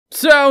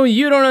So,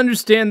 you don't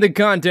understand the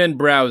content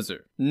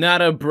browser.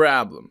 Not a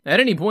problem. At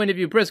any point, if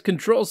you press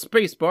Ctrl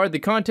Spacebar, the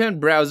content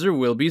browser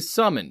will be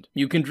summoned.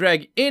 You can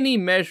drag any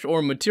mesh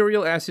or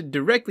material asset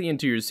directly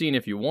into your scene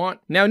if you want.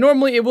 Now,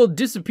 normally it will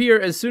disappear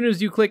as soon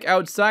as you click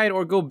outside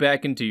or go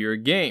back into your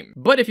game.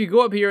 But if you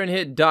go up here and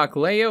hit Dock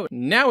Layout,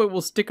 now it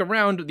will stick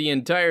around the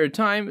entire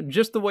time,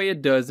 just the way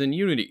it does in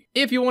Unity.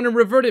 If you want to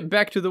revert it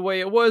back to the way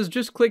it was,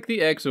 just click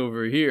the X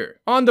over here.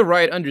 On the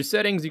right, under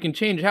Settings, you can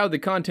change how the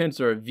contents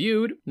are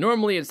viewed.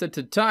 Normally it's set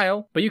to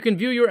tile, but you can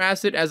view your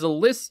asset as a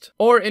list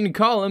or in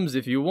columns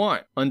if you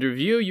want. Under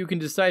View, you can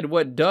decide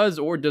what does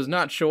or does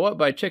not show up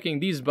by checking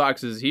these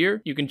boxes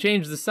here. You can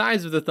change the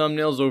size of the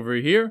thumbnails over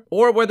here,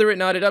 or whether or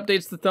not it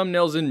updates the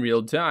thumbnails in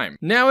real time.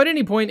 Now, at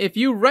any point, if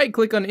you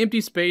right-click on empty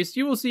space,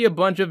 you will see a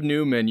bunch of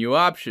new menu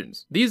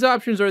options. These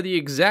options are the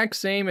exact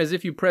same as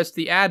if you pressed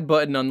the Add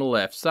button on the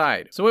left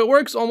side. So it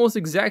works almost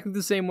exactly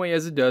the same way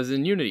as it does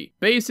in Unity.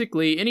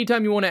 Basically,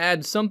 anytime you want to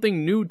add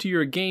something new to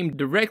your game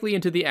directly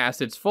into the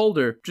Assets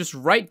folder, just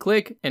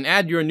right-click and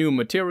add your new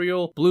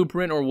material,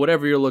 blueprint, or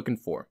whatever you're looking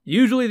for.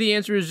 Usually the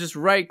answer is just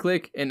right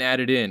click and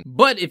add it in.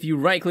 But if you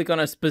right click on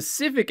a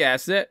specific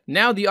asset,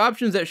 now the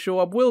options that show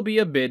up will be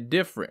a bit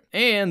different.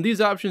 And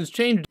these options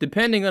change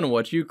depending on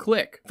what you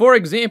click. For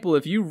example,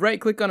 if you right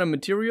click on a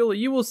material,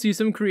 you will see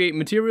some create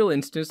material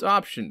instance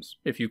options.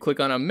 If you click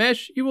on a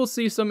mesh, you will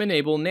see some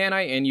enable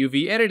nani and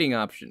UV editing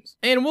options.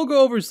 And we'll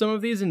go over some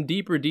of these in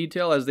deeper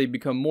detail as they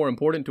become more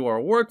important to our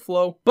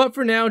workflow. But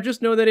for now,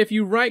 just know that if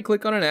you right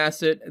click on an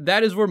asset,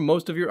 that is where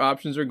most of your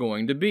options are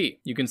going to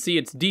be. You can see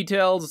its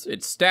details,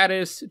 its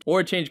status,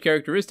 or change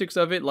characteristics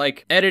of it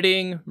like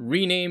editing,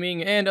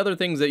 renaming, and other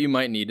things that you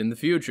might need in the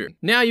future.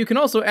 Now you can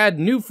also add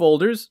new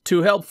folders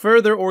to help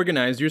further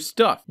organize your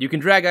stuff. You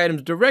can drag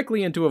items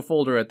directly into a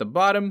folder at the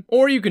bottom,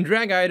 or you can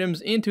drag items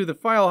into the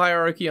file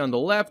hierarchy on the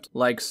left,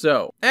 like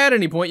so. At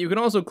any point, you can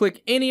also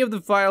click any of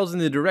the files in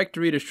the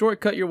directory to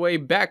shortcut your way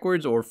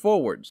backwards or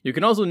forwards. You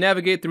can also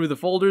navigate through the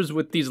folders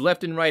with these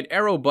left and right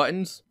arrow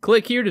buttons.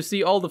 Click here to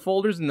see all the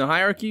folders in the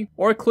hierarchy,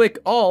 or click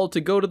all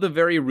to go to the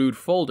very root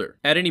folder.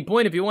 At any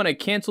point, if you want to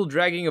cancel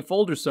dragging a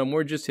folder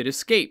somewhere, just hit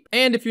escape.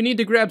 And if you need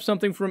to grab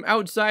something from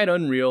outside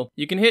Unreal,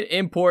 you can hit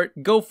import,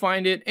 go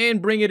find it,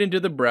 and bring it into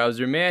the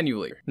browser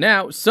manually.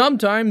 Now,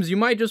 sometimes you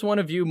might just want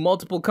to view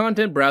multiple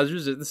content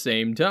browsers at the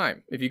same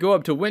time. If you go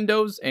up to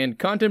Windows and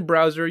Content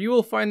Browser, you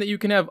will find that you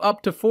can have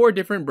up to 4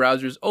 different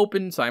browsers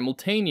open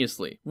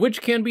simultaneously,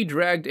 which can be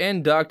dragged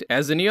and docked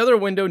as any other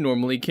window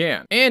normally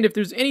can. And if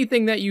there's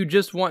anything that you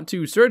just want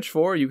to search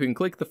for, you can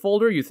click the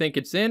folder you think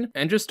it's in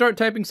and just start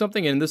typing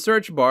something in the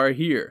search bar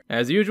here.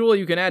 As usual,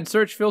 you can add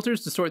search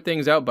filters to sort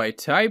things out by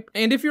type,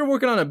 and if you're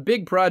working on a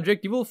big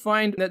project, you will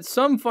find that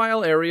some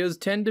file areas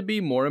tend to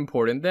be more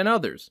important than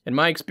others. In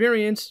my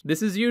experience,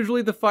 this is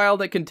usually the file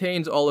that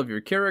contains all of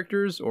your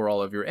characters, or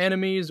all of your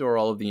enemies, or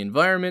all of the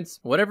environments.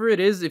 Whatever it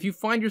is, if you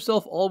find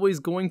yourself always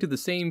going to the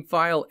same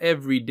file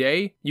every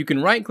day, you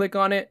can right click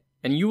on it,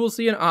 and you will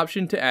see an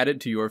option to add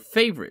it to your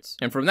favorites.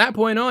 And from that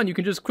point on, you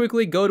can just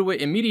quickly go to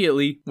it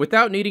immediately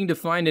without needing to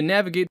find and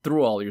navigate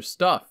through all your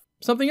stuff.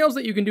 Something else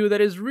that you can do that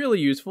is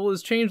really useful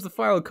is change the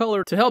file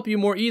color to help you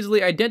more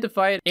easily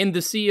identify it in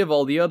the sea of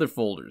all the other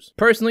folders.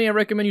 Personally, I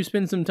recommend you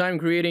spend some time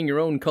creating your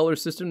own color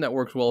system that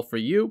works well for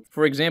you.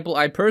 For example,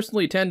 I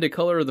personally tend to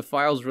color the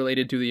files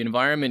related to the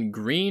environment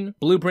green,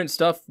 blueprint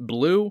stuff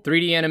blue,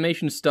 3D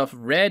animation stuff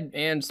red,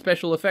 and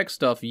special effects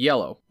stuff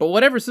yellow. But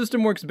whatever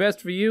system works best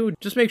for you,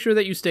 just make sure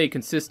that you stay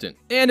consistent.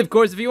 And of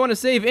course, if you want to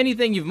save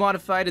anything you've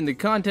modified in the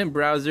content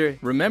browser,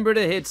 remember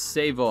to hit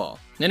Save All.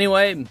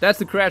 Anyway, that's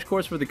the crash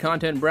course for the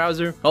content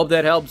browser. Hope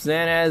that helps,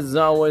 and as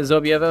always,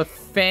 hope you have a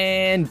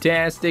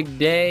fantastic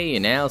day,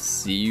 and I'll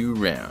see you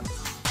around.